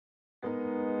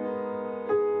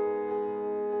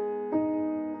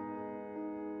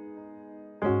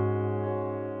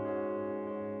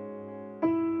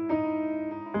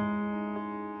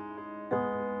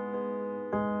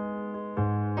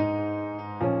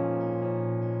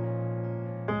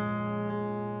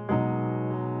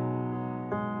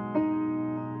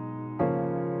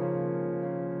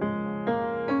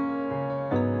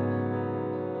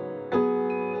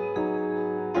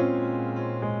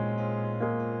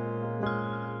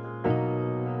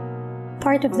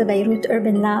Part of the Beirut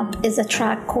Urban Lab is a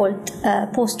track called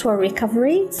Post-War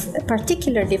Recovery,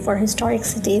 particularly for historic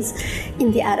cities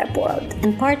in the Arab world.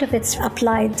 And part of its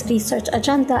applied research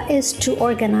agenda is to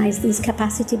organize these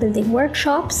capacity building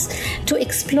workshops to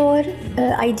explore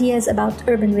ideas about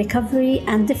urban recovery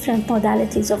and different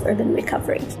modalities of urban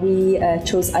recovery. We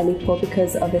chose Aleppo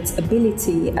because of its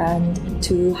ability and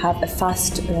to have a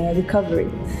fast recovery.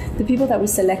 The people that we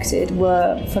selected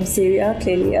were from Syria,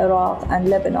 clearly Iraq and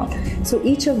Lebanon. So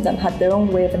each of them had their own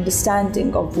way of understanding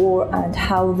of war and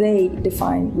how they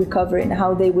define recovery and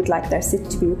how they would like their city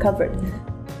to be recovered.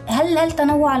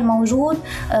 هالتنوع الموجود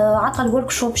عطى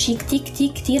الوركشوب شيء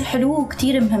كتير حلو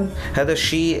وكتير مهم. هذا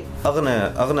الشيء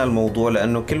أغنى الموضوع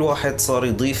لأنه كل واحد صار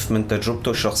يضيف من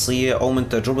تجربته الشخصية أو من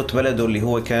تجربة بلده اللي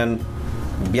هو كان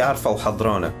بيعرفه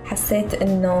وحضرانه. حسيت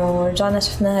إنه رجعنا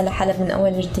شفناها لحلب من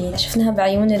أول جديد، شفناها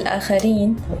بعيون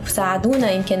الآخرين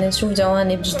وساعدونا يمكن نشوف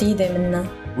جوانب جديدة منها.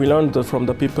 We learned from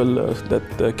the people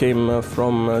that came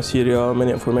from Syria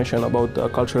many information about the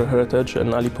cultural heritage in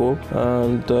Aleppo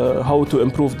and how to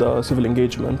improve the civil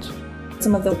engagement.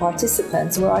 Some of the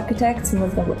participants were architects, some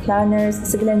of them were planners,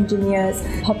 civil engineers,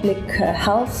 public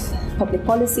health, public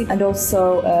policy, and also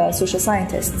social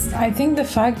scientists. I think the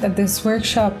fact that this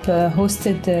workshop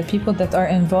hosted people that are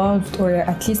involved or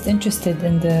at least interested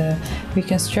in the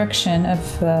reconstruction of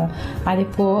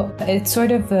Aleppo, it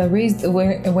sort of raised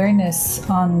awareness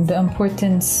on the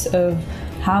importance of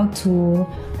how to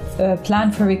plan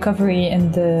for recovery in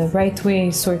the right way,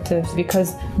 sort of, because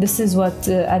this is what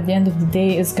at the end of the day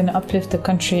is going to uplift the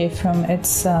country from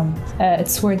its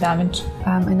war damage.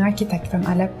 I'm an architect from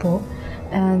Aleppo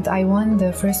and I won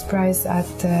the first prize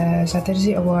at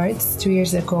Shaterji Awards 2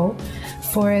 years ago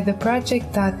for the project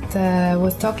that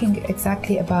was talking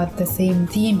exactly about the same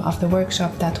theme of the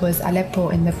workshop, that was Aleppo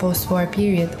in the post-war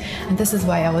period, and this is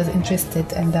why I was interested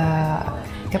in the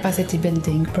capacity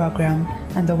building program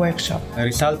and the workshop.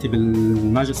 رسالتي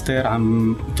بالماجستير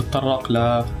عم تتطرق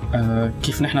ل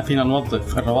كيف نحن فينا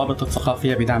نوظف الروابط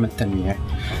الثقافية بدعم التنمية.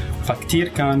 فكتير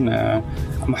كان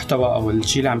محتوى أو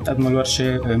الشيء اللي عم تقدمه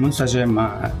الورشة منسجم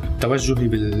مع توجهي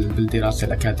بالدراسة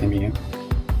الأكاديمية.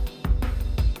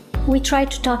 We try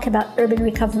to talk about urban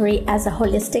recovery as a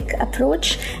holistic approach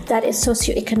that is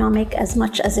socioeconomic as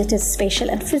much as it is spatial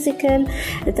and physical,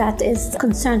 that is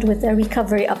concerned with the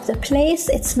recovery of the place,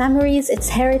 its memories, its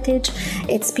heritage,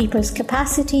 its people's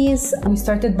capacities. We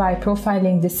started by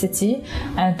profiling the city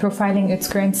and profiling its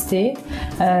current state.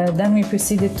 Then we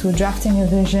proceeded to drafting a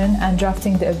vision and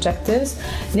drafting the objectives.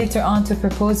 Later on to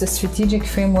propose a strategic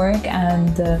framework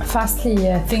and fastly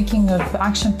thinking of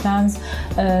action plans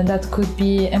that could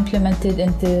be implemented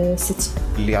in the city.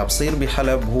 اللي عم بصير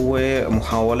بحلب هو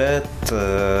محاولات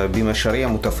بمشاريع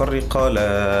متفرقة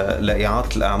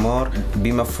لإعادة الأعمار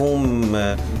بمفهوم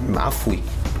عفوي.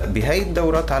 بهاي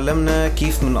الدورة تعلمنا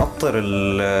كيف منقطر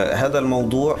هذا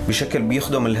الموضوع بشكل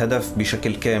بيخدم الهدف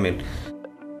بشكل كامل.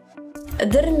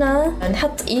 قدرنا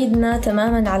نحط إيدنا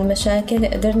تماماً على المشاكل،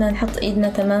 قدرنا نحط إيدنا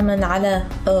تماماً على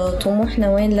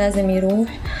طموحنا وين لازم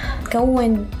يروح،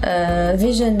 كون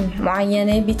فيجن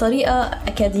معينة بطريقة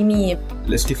أكاديمية.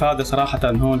 الاستفادة صراحة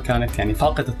هون كانت يعني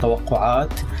فاقت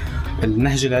التوقعات،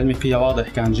 النهج العلمي فيها واضح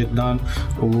كان جداً،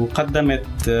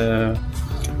 وقدمت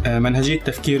منهجية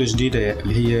تفكير جديدة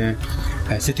اللي هي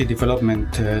City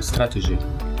Development Strategy.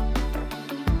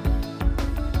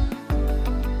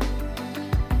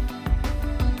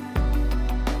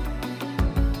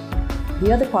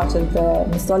 The other part of the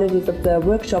methodology of the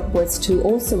workshop was to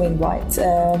also invite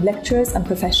lecturers and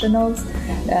professionals,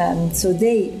 so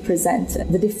they present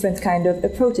the different kind of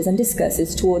approaches and discusses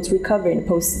towards recovery in a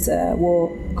post-war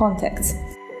context.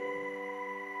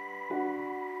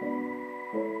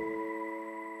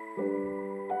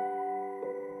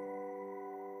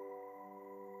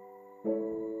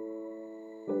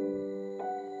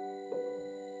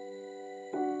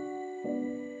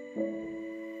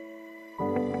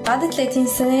 بعد 30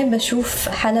 سنة بشوف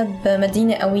حلب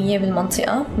مدينة قوية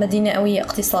بالمنطقة، مدينة قوية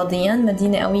اقتصادياً،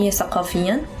 مدينة قوية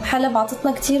ثقافياً. حلب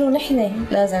عطتنا كتير ونحن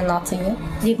لازم نعطيه.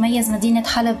 اللي يميز مدينة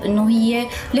حلب إنه هي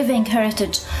living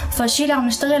heritage، فالشيء اللي عم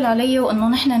نشتغل عليه إنه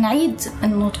نحن نعيد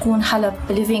إنه تكون حلب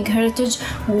living heritage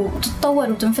وتتطور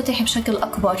وتنفتح بشكل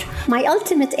أكبر. My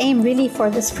ultimate aim really for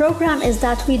this program is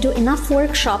that we do enough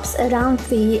workshops around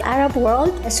the Arab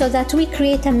world so that we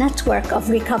create a network of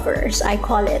recoverers, I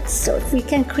call it. So if we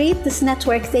can create this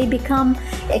network, they become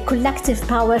a collective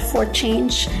power for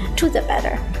change to the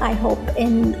better, I hope,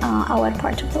 in our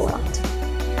part of the world.